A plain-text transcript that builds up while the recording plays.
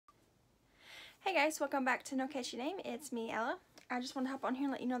Hey guys, welcome back to No Catchy Name. It's me, Ella. I just want to hop on here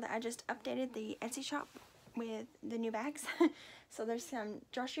and let you know that I just updated the Etsy shop with the new bags. So there's some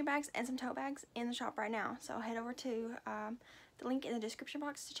drawstring bags and some tote bags in the shop right now. So head over to the link in the description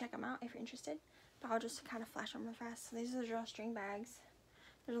box to check them out if you're interested. But I'll just kind of flash them real fast. So these are the drawstring bags.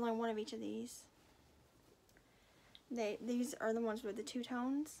 There's only one of each of these. These are the ones with the two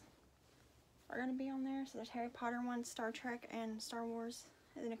tones are going to be on there. So there's Harry Potter ones, Star Trek, and Star Wars.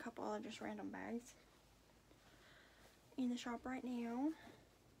 And then a couple other just random bags in the shop right now.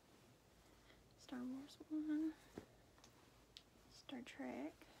 Star Wars one, Star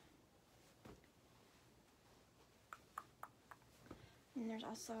Trek, and there's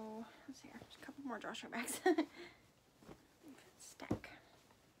also, let's see here, there's a couple more drawstring bags. Stack.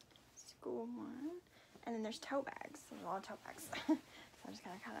 School one, and then there's tote bags. There's a lot of tote bags. So I'm just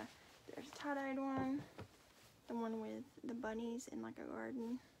kind of, there's a tie-dyed one. The one with the bunnies in like a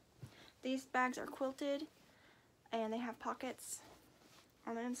garden. These bags are quilted and they have pockets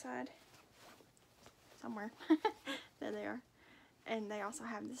on the inside somewhere. There they are. And they also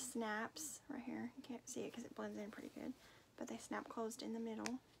have the snaps right here. You can't see it because it blends in pretty good, but they snap closed in the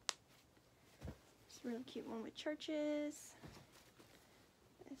middle. It's a really cute one with churches.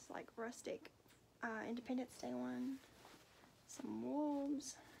 It's like rustic Independence Day one. Some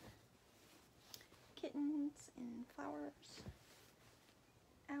wolves, kittens and flowers,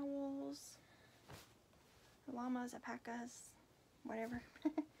 owls, llamas, alpacas, whatever.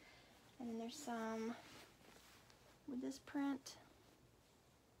 And then there's some with this print.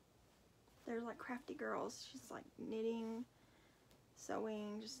 There's like crafty girls. She's like knitting,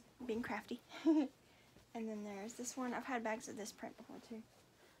 sewing, just being crafty. And then there's this one. I've had bags of this print before too.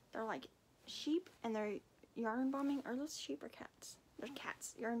 They're like sheep and they're yarn bombing. Are those sheep or cats? They're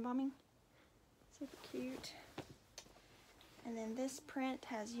cats yarn bombing. Super cute. And then this print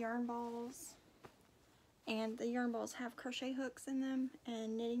has yarn balls, and the yarn balls have crochet hooks in them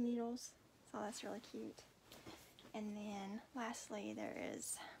and knitting needles, so that's really cute. And then lastly there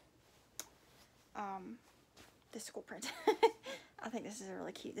is this school print. I think this is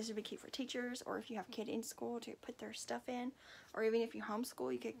really cute. This would be cute for teachers, or if you have a kid in school to put their stuff in, or even if you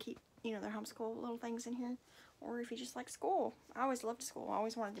homeschool, you could keep, you know, their homeschool little things in here. Or if you just like school. I always loved school. I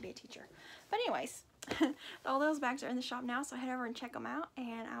always wanted to be a teacher. But anyways, all those bags are in the shop now, so head over and check them out,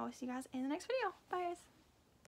 and I will see you guys in the next video. Bye guys.